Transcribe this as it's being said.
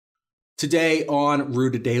Today on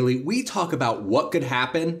Rooted Daily, we talk about what could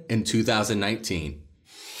happen in 2019.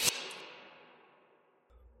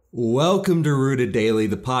 Welcome to Rooted Daily,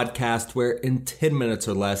 the podcast where in 10 minutes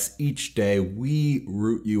or less each day, we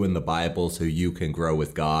root you in the Bible so you can grow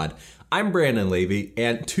with God. I'm Brandon Levy,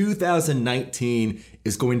 and 2019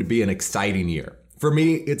 is going to be an exciting year. For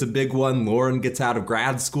me, it's a big one. Lauren gets out of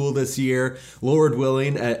grad school this year. Lord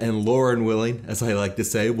willing, and Lauren willing, as I like to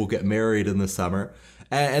say, we'll get married in the summer.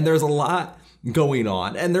 And there's a lot going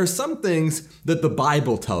on. And there's some things that the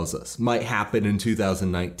Bible tells us might happen in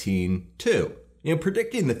 2019 too.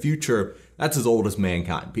 Predicting the future, that's as old as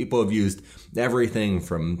mankind. People have used everything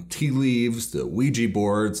from tea leaves to Ouija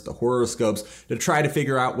boards to horoscopes to try to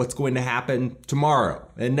figure out what's going to happen tomorrow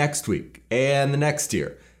and next week and the next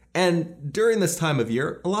year. And during this time of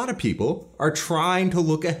year, a lot of people are trying to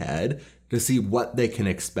look ahead to see what they can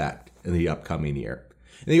expect in the upcoming year.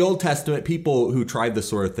 In the Old Testament, people who tried this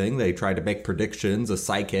sort of thing, they tried to make predictions, a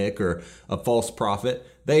psychic or a false prophet,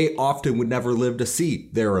 they often would never live to see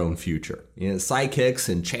their own future. Psychics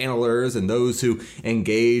and channelers and those who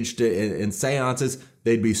engaged in seances,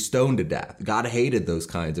 they'd be stoned to death. God hated those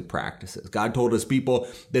kinds of practices. God told his people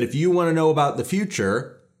that if you want to know about the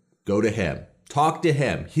future, go to him. Talk to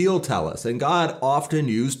him. He'll tell us. And God often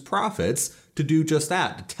used prophets to do just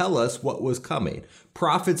that, to tell us what was coming.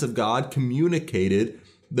 Prophets of God communicated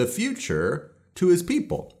the future to his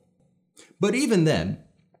people. But even then,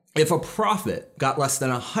 if a prophet got less than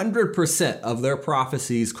 100% of their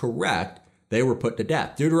prophecies correct, they were put to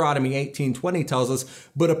death. Deuteronomy 18:20 tells us,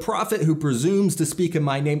 "But a prophet who presumes to speak in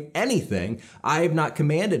my name anything I have not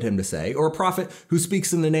commanded him to say, or a prophet who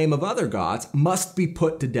speaks in the name of other gods must be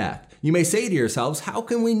put to death." You may say to yourselves, how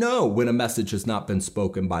can we know when a message has not been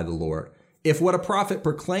spoken by the Lord? If what a prophet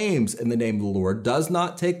proclaims in the name of the Lord does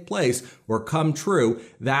not take place or come true,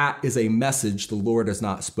 that is a message the Lord has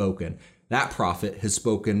not spoken. That prophet has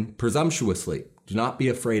spoken presumptuously. Do not be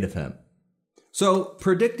afraid of him. So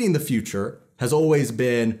predicting the future has always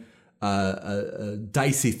been a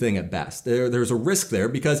dicey thing at best. There's a risk there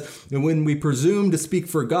because when we presume to speak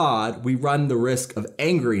for God, we run the risk of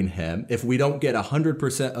angering him if we don't get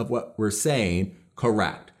 100% of what we're saying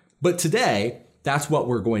correct. But today, that's what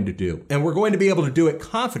we're going to do. And we're going to be able to do it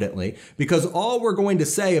confidently because all we're going to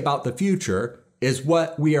say about the future is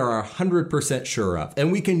what we are 100% sure of.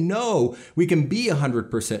 And we can be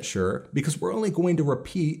 100% sure because we're only going to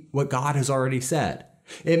repeat what God has already said.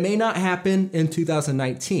 It may not happen in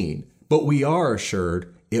 2019, but we are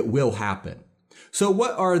assured it will happen. So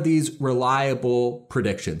what are these reliable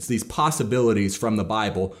predictions, these possibilities from the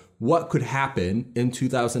Bible? What could happen in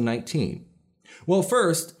 2019? Well,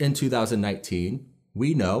 first, in 2019,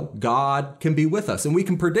 we know God can be with us, and we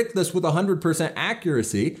can predict this with 100%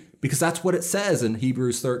 accuracy because that's what it says in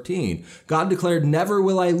Hebrews 13. God declared, "Never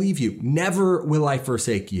will I leave you, never will I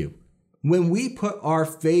forsake you." When we put our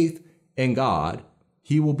faith in God,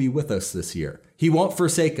 he will be with us this year. He won't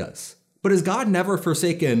forsake us. But has God never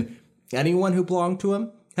forsaken anyone who belonged to him?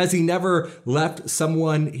 Has he never left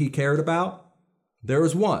someone he cared about? There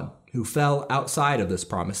was one who fell outside of this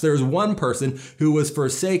promise. There's one person who was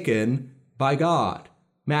forsaken by God.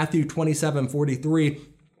 Matthew 27:43,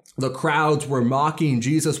 the crowds were mocking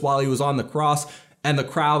Jesus while he was on the cross, and the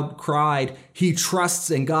crowd cried, "He trusts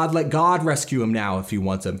in God. Let God rescue him now if he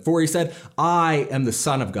wants him. For he said, I am the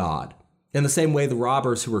Son of God." In the same way, the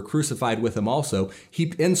robbers who were crucified with him also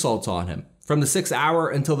heaped insults on him. From the 6th hour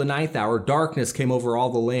until the 9th hour, darkness came over all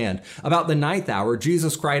the land. About the 9th hour,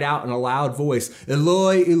 Jesus cried out in a loud voice,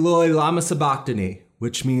 "Eloi, Eloi, lama sabachthani,"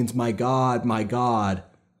 which means, my God,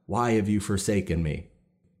 why have you forsaken me?"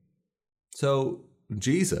 So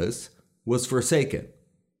Jesus was forsaken.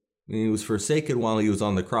 He was forsaken while he was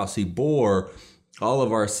on the cross. He bore all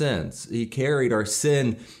of our sins. He carried our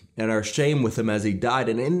sin and our shame with him as he died.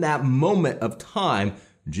 And in that moment of time,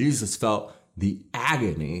 Jesus felt the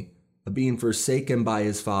agony of being forsaken by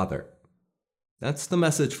his Father. That's the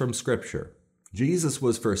message from Scripture. Jesus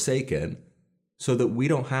was forsaken so that we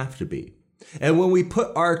don't have to be. And when we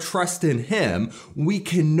put our trust in him, we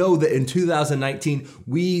can know that in 2019,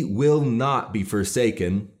 we will not be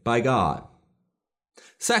forsaken by God.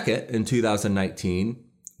 Second, in 2019,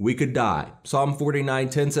 we could die. Psalm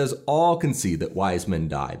 49:10 says, "All can see that wise men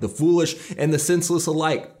die. The foolish and the senseless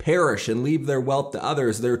alike perish and leave their wealth to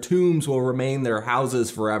others. Their tombs will remain their houses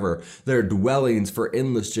forever, their dwellings for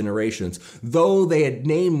endless generations. Though they had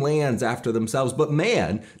named lands after themselves, but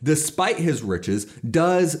man, despite his riches,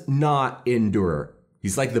 does not endure.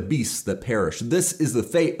 He's like the beasts that perish. This is the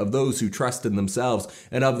fate of those who trust in themselves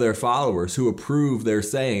and of their followers who approve their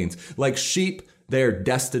sayings. Like sheep, they are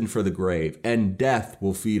destined for the grave, and death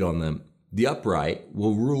will feed on them. The upright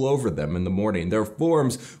will rule over them in the morning. Their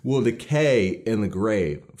forms will decay in the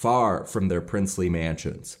grave, far from their princely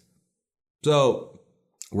mansions. So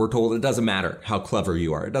we're told it doesn't matter how clever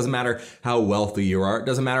you are. It doesn't matter how wealthy you are. It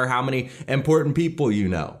doesn't matter how many important people you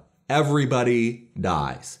know. Everybody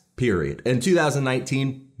dies, period. And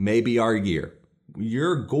 2019 may be our year.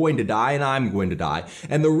 You're going to die and I'm going to die.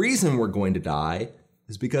 And the reason we're going to die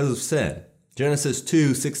is because of sin. Genesis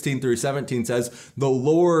 2:16-17 says, "The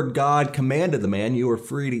Lord God commanded the man, you are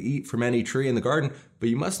free to eat from any tree in the garden, but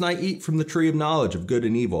you must not eat from the tree of knowledge of good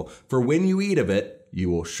and evil. For when you eat of it, you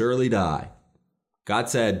will surely die." God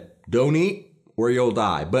said, don't eat or you'll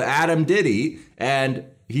die. But Adam did eat and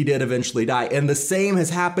he did eventually die. And the same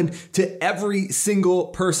has happened to every single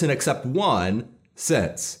person except one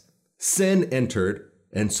since. Sin entered,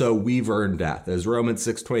 and so we've earned death. As Romans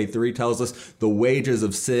 6:23 tells us, the wages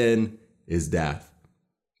of sin is death.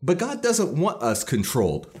 But God doesn't want us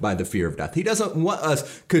controlled by the fear of death. He doesn't want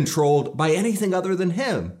us controlled by anything other than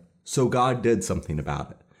him. So God did something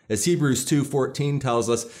about it. As Hebrews 2:14 tells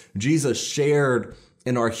us, Jesus shared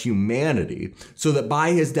in our humanity so that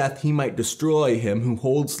by his death he might destroy him who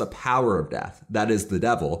holds the power of death, that is the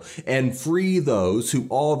devil, and free those who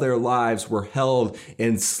all their lives were held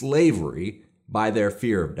in slavery by their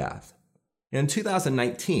fear of death. In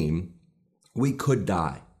 2019, we could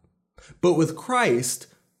die. But with Christ,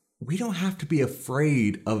 we don't have to be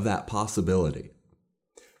afraid of that possibility.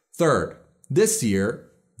 Third, this year,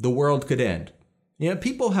 the world could end.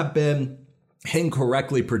 People have been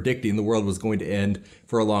incorrectly predicting the world was going to end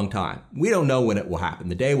for a long time. We don't know when it will happen.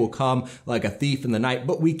 The day will come like a thief in the night,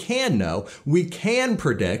 but we can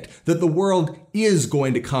predict that the world is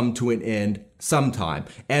going to come to an end sometime,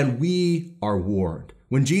 and we are warned.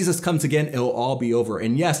 When Jesus comes again, it'll all be over.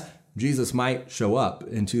 And yes, Jesus might show up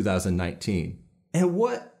in 2019. And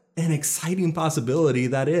what an exciting possibility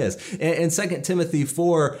that is. In 2 Timothy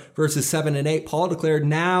 4, verses 7 and 8, Paul declared,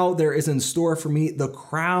 "Now there is in store for me the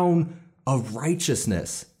crown of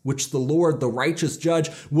righteousness, which the Lord, the righteous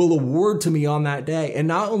judge, will award to me on that day. And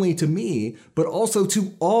not only to me, but also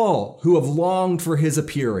to all who have longed for his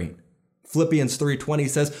appearing." Philippians 3:20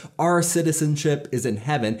 says, "Our citizenship is in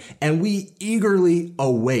heaven, and we eagerly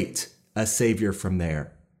await a Savior from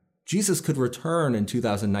there." Jesus could return in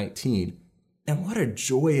 2019, and what a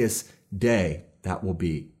joyous day that will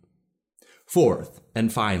be. Fourth,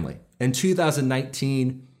 and finally, in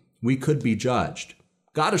 2019, we could be judged.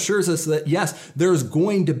 God assures us that, yes, there's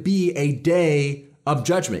going to be a day of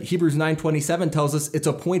judgment. Hebrews 9:27 tells us it's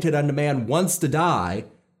appointed unto man once to die,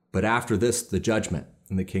 but after this, the judgment,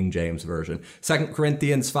 in the King James Version. 2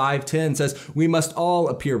 Corinthians 5:10 says, "We must all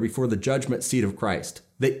appear before the judgment seat of Christ,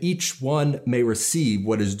 that each one may receive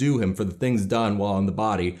what is due him for the things done while in the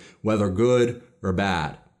body, whether good or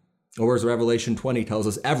bad." Or as Revelation 20 tells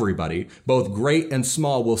us, everybody, both great and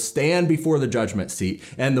small, will stand before the judgment seat,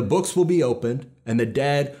 and the books will be opened, and the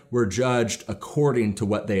dead were judged according to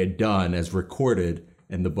what they had done as recorded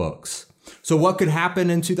in the books. So what could happen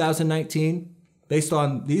in 2019? Based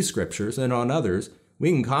on these scriptures and on others,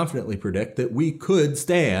 we can confidently predict that we could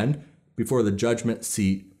stand before the judgment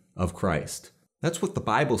seat of Christ. That's what the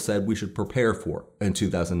Bible said we should prepare for in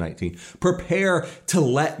 2019. Prepare to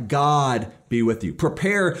let God be with you.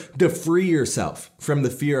 Prepare to free yourself from the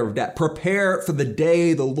fear of death. Prepare for the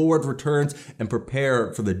day the Lord returns, and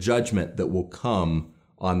prepare for the judgment that will come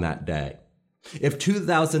on that day. If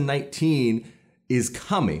 2019 is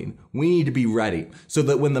coming, we need to be ready so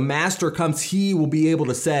that when the Master comes, he will be able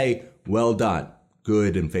to say, "Well done,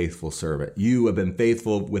 good and faithful servant. You have been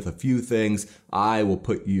faithful with a few things. I will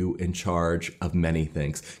put you in charge of many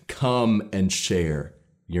things. Come and share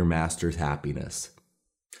your Master's happiness."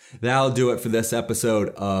 That'll do it for this episode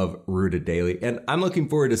of Rooted Daily, and I'm looking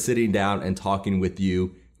forward to sitting down and talking with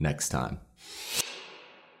you next time.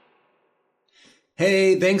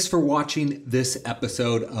 Hey, thanks for watching this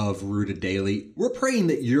episode of Rooted Daily. We're praying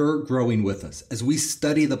that you're growing with us as we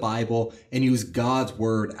study the Bible and use God's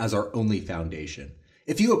Word as our only foundation.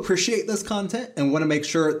 If you appreciate this content and want to make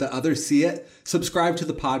sure that others see it, subscribe to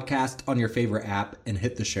the podcast on your favorite app and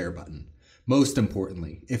hit the share button. Most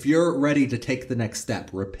importantly, if you're ready to take the next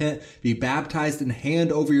step, repent, be baptized, and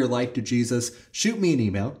hand over your life to Jesus, shoot me an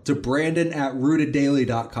email to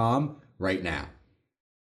brandon@rooteddaily.com right now.